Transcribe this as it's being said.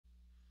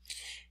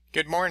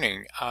Good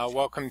morning.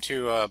 Welcome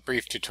to a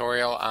brief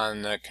tutorial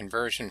on the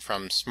conversion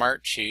from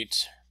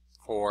SmartSheets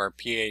for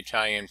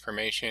PHI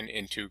information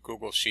into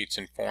Google Sheets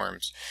and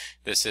Forms.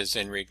 This is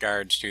in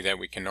regards to that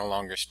we can no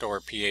longer store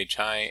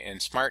PHI in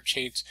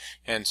SmartSheets,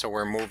 and so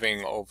we're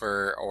moving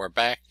over or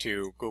back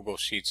to Google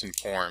Sheets and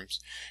Forms.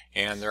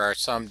 And there are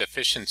some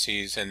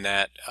deficiencies in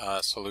that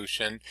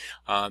solution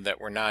that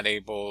we're not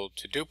able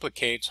to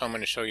duplicate, so I'm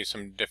going to show you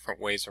some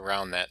different ways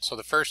around that. So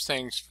the first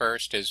things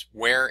first is,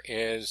 where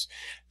is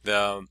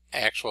the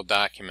actual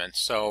document?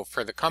 So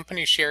for the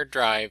company shared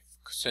drive,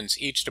 since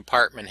each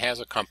department has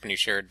a company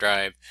shared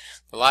drive,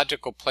 the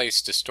logical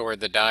place to store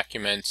the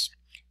documents,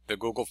 the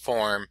Google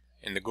form,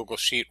 and the Google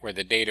Sheet where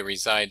the data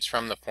resides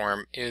from the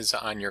form is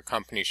on your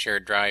company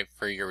shared drive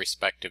for your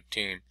respective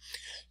team.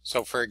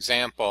 So for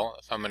example,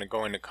 if I'm going to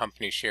go into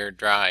company shared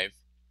drive,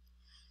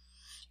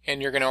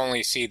 and you're going to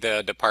only see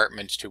the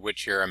departments to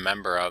which you're a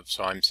member of,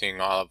 so I'm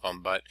seeing all of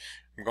them, but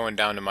I'm going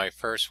down to my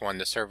first one,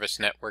 the Service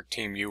Network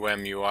Team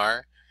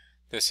UMUR.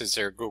 This is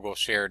their Google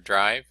shared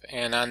drive,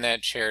 and on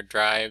that shared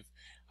drive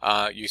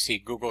you see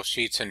Google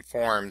Sheets and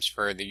Forms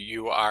for the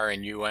UR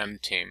and UM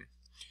team.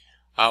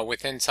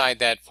 Inside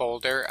that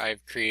folder,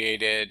 I've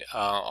created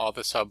all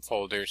the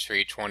subfolders for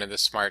each one of the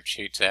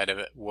SmartSheets that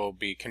will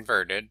be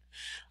converted.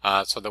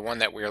 So the one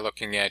that we're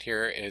looking at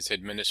here is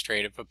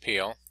Administrative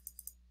Appeal.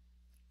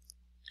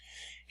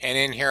 And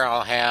in here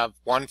I'll have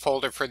one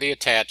folder for the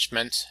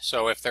attachments.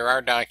 So if there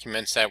are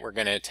documents that we're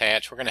going to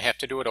attach, we're going to have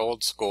to do it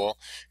old school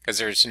because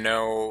there's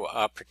no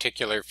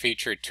particular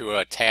feature to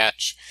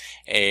attach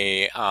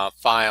a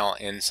file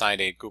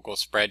inside a Google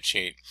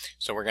spreadsheet.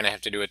 So we're going to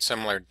have to do it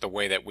similar to the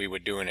way that we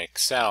would do in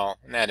Excel,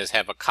 and that is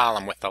have a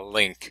column with a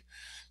link.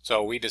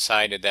 So we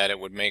decided that it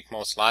would make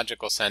most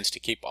logical sense to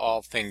keep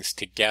all things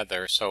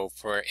together. So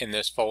in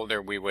this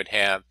folder we would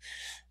have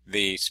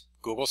the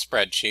Google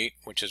spreadsheet,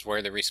 which is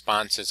where the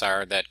responses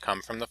are that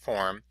come from the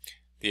form,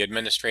 the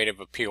Administrative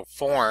Appeal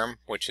form,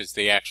 which is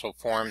the actual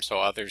form so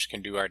others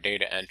can do our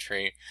data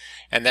entry,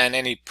 and then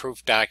any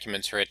proof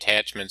documents or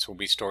attachments will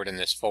be stored in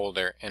this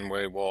folder, and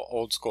we will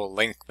old school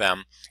link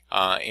them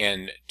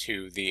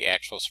into the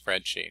actual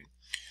spreadsheet.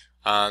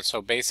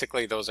 So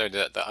basically those are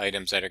the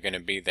items that are going to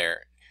be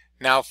there.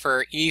 Now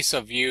for ease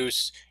of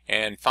use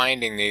and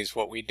finding these,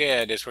 what we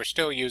did is we're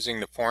still using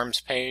the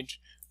Forms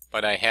page,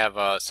 but I have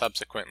a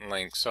subsequent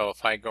link. So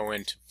if I go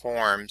into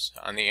Forms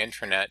on the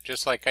intranet,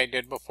 just like I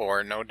did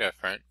before, no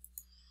different,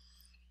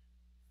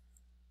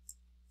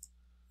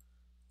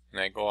 and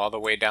I go all the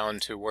way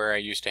down to where I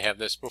used to have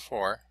this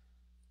before.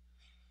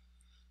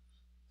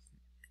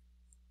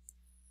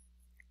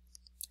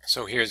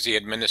 So here's the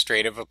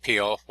Administrative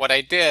Appeal. What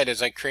I did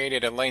is I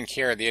created a link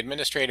here. The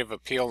Administrative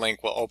Appeal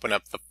link will open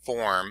up the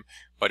form,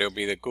 but it'll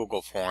be the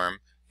Google form.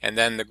 And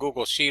then the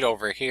Google Sheet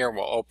over here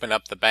will open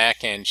up the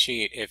back-end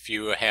sheet if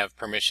you have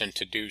permission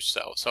to do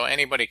so. So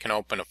anybody can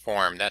open a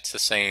form. That's the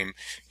same.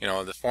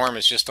 The form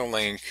is just a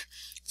link.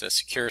 It's a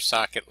secure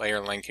socket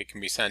layer link. It can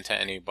be sent to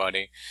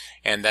anybody.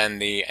 And then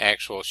the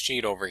actual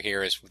sheet over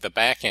here is the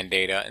back-end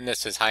data, and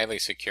this is highly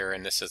secure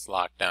and this is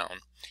locked down.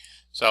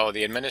 So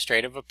the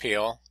Administrative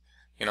Appeal,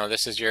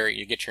 this is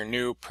you get your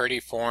new pretty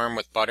form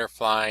with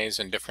butterflies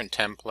and different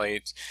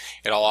templates.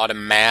 It'll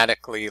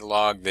automatically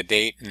log the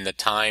date and the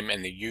time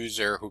and the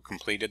user who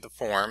completed the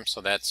form. So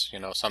that's,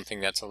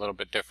 something that's a little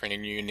bit different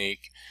and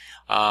unique.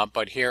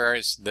 But here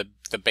is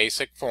the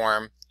basic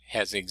form.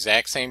 Has the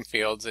exact same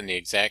fields in the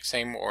exact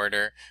same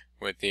order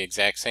with the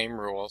exact same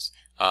rules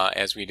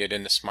as we did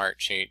in the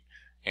SmartSheet.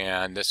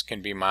 And this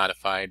can be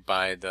modified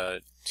by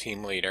the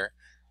team leader.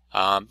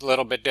 A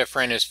little bit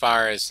different as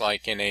far as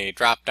like in a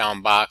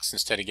drop-down box,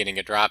 instead of getting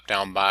a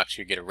drop-down box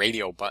you get a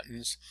radio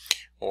buttons,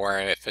 or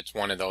if it's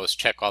one of those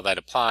check all that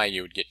apply,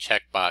 you would get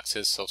check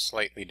boxes. So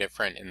slightly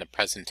different in the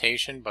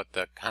presentation, but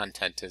the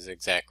content is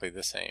exactly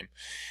the same.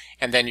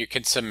 And then you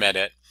can submit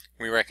it.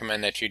 We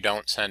recommend that you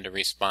don't send a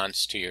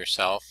response to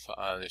yourself.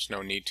 There's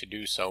no need to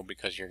do so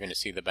because you're going to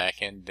see the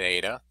back-end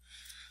data.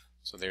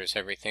 So there's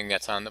everything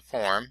that's on the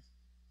form.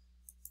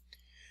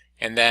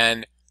 And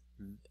then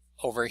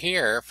over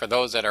here, for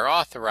those that are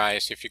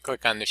authorized, if you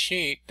click on the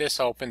sheet,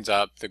 this opens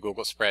up the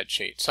Google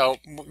spreadsheet. So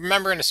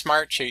remember, in a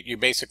SmartSheet you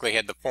basically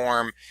had the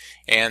form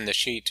and the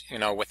sheet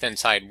with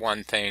inside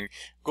one thing.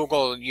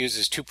 Google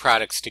uses two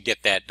products to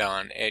get that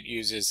done. It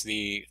uses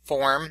the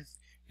form,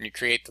 and you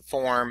create the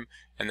form,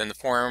 and then the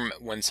form,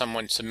 when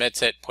someone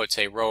submits it, puts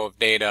a row of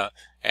data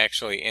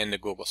actually in the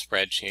Google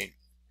spreadsheet.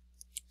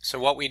 So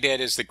what we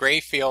did is the gray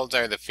fields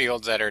are the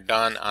fields that are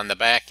done on the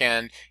back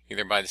end,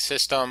 either by the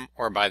system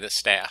or by the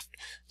staff.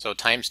 So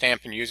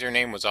timestamp and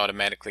username was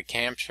automatically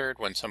captured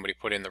when somebody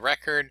put in the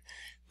record.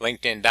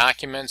 LinkedIn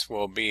documents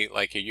will be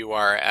like a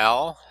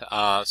URL,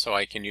 so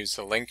I can use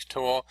the link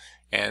tool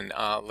and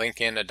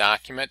link in a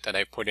document that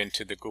I put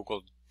into the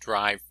Google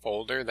Drive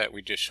folder that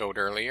we just showed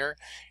earlier.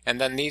 And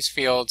then these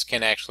fields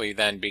can actually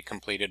then be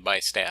completed by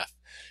staff.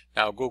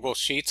 Now Google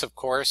Sheets, of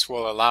course,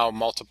 will allow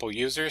multiple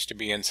users to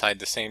be inside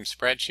the same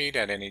spreadsheet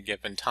at any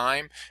given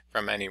time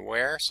from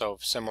anywhere, so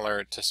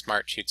similar to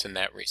SmartSheets in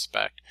that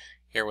respect.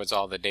 Here was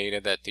all the data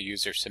that the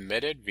user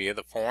submitted via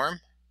the form.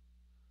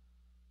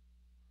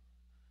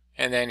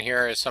 And then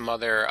here are some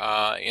other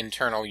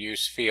internal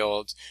use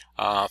fields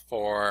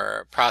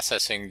for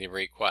processing the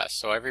request.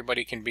 So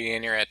everybody can be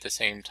in here at the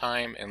same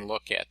time and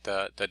look at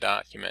the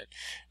document.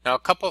 Now, a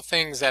couple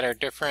things that are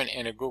different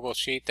in a Google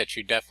Sheet that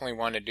you definitely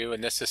want to do,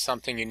 and this is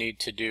something you need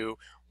to do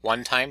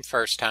one time,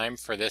 first time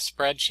for this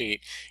spreadsheet,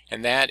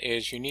 and that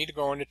is you need to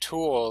go into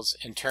Tools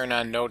and turn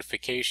on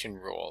Notification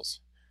Rules.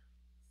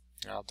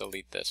 I'll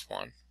delete this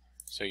one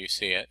so you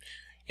see it.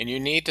 And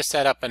you need to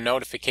set up a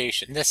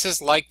notification. This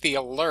is like the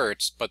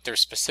alerts, but they're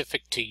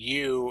specific to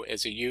you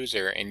as a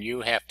user, and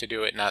you have to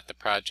do it, not the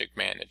project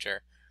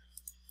manager.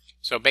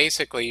 So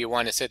basically you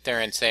want to sit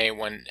there and say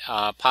when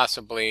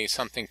possibly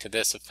something to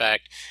this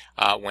effect,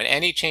 when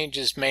any change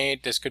is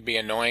made, this could be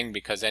annoying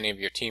because any of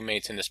your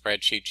teammates in the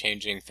spreadsheet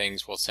changing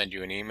things will send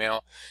you an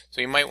email.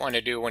 So you might want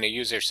to do when a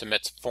user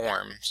submits a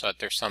form so that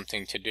there's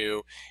something to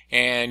do,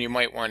 and you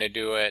might want to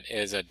do it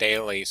as a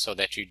daily so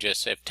that you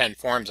just, if 10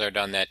 forms are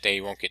done that day,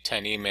 you won't get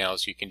 10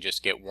 emails, you can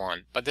just get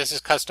one. But this is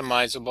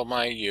customizable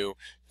by you,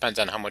 depends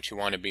on how much you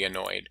want to be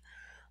annoyed.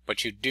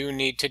 But you do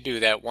need to do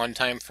that one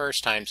time,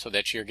 first time, so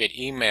that you get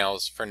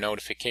emails for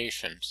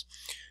notifications.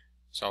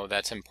 So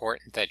that's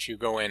important that you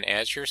go in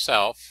as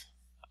yourself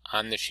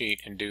on the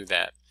sheet and do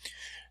that.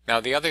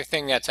 Now the other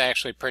thing that's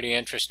actually pretty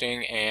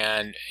interesting,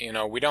 and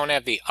we don't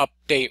have the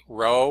update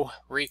row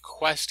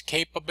request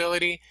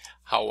capability.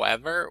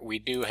 However, we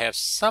do have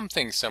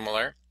something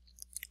similar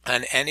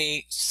on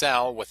any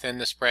cell within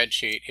the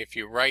spreadsheet. If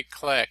you right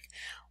click,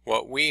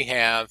 what we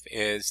have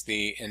is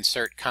the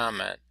insert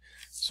comment.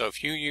 So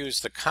if you use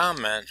the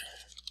comment,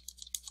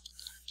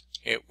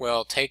 it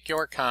will take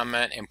your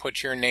comment and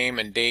put your name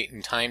and date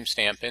and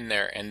timestamp in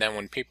there, and then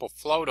when people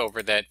float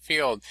over that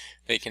field,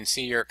 they can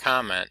see your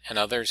comment and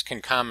others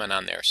can comment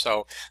on there.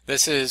 So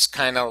this is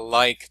kind of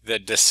like the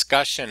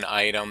discussion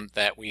item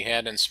that we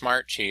had in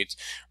SmartSheets,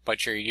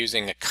 but you're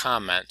using a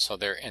comment, so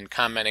they're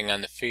commenting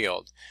on the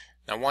field.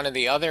 Now one of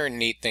the other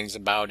neat things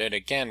about it,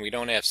 again, we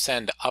don't have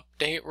send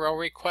update row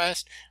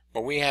request,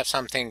 but we have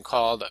something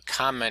called a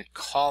comment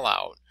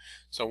callout.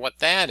 So what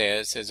that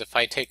is if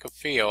I take a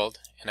field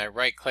and I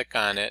right click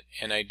on it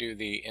and I do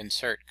the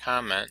insert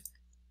comment,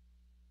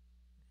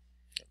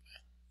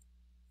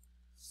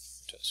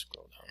 just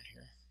scroll down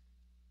here,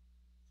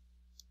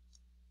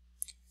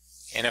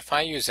 and if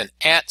I use an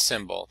 @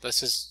 symbol,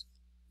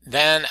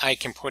 then I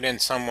can put in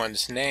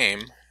someone's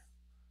name,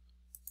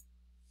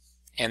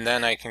 and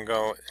then I can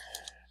go.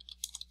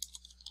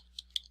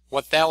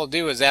 What that will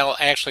do is that will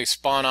actually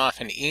spawn off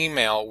an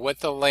email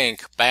with a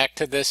link back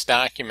to this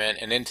document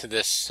and into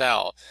this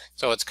cell.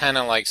 So it's kind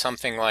of like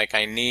something like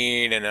I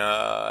need an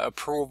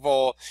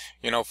approval,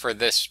 for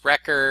this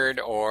record,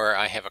 or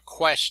I have a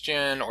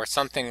question or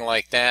something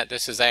like that.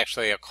 This is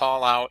actually a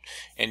call out,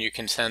 and you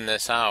can send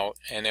this out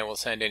and it will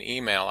send an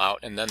email out,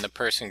 and then the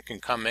person can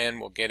come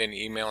in, will get an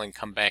email and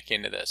come back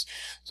into this.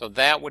 So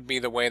that would be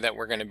the way that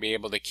we're going to be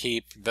able to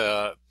keep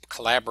the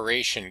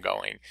collaboration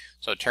going.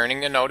 So turning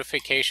the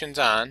notifications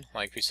on,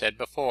 like we said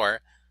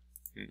before,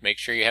 make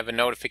sure you have a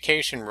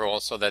notification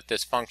rule so that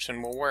this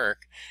function will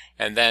work,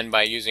 and then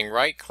by using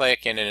right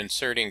click and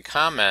inserting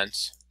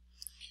comments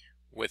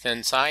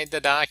inside the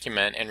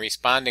document and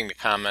responding to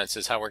comments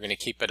is how we're going to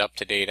keep it up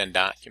to date on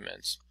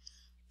documents.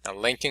 Now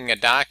linking a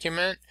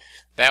document,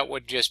 that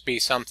would just be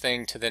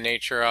something to the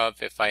nature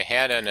of if I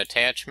had an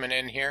attachment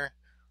in here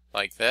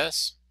like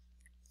this.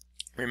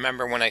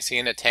 Remember, when I see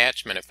an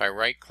attachment, if I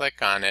right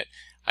click on it,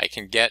 I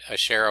can get a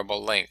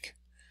shareable link.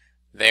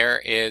 There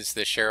is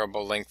the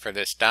shareable link for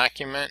this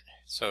document.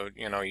 So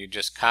you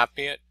just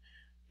copy it,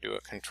 do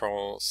a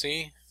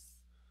Control-C,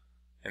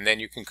 and then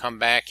you can come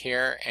back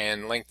here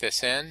and link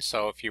this in.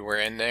 So if you were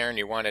in there and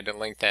you wanted to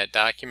link that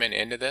document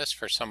into this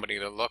for somebody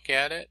to look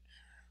at it,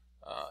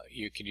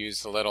 you could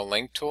use the little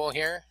link tool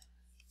here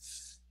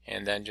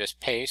and then just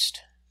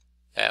paste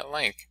that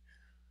link.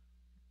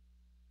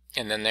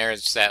 And then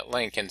there's that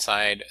link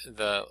inside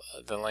the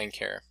link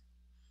here.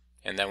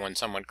 And then when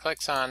someone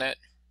clicks on it,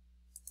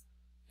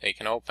 they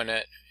can open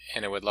it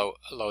and it would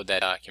load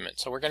that document.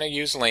 So we're going to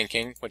use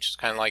linking, which is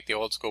kind of like the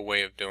old school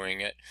way of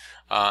doing it.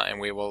 And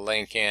we will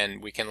link in,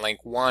 we can link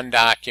one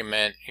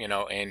document,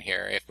 in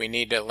here. If we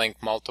need to link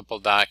multiple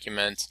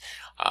documents,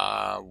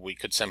 we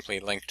could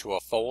simply link to a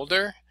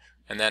folder,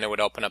 and then it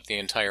would open up the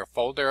entire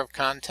folder of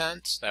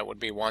contents. That would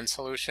be one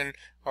solution.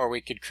 Or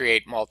we could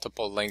create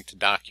multiple linked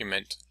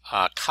document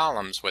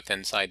columns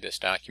inside this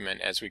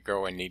document as we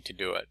grow and need to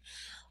do it.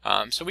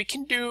 So we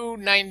can do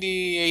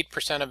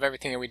 98% of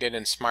everything that we did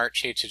in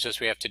SmartSheets. It's just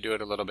we have to do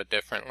it a little bit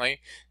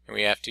differently, and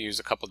we have to use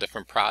a couple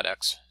different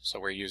products. So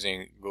we're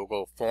using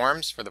Google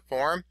Forms for the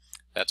form.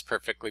 That's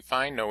perfectly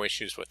fine, no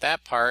issues with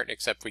that part,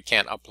 except we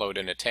can't upload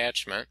an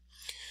attachment,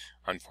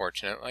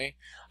 unfortunately.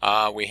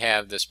 We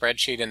have the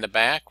spreadsheet in the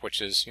back, which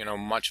is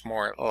much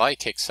more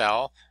like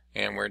Excel,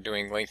 and we're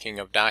doing linking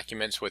of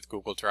documents with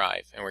Google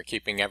Drive, and we're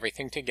keeping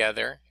everything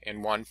together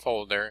in one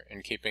folder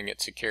and keeping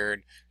it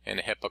secured in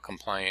a HIPAA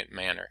compliant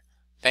manner.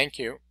 Thank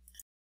you.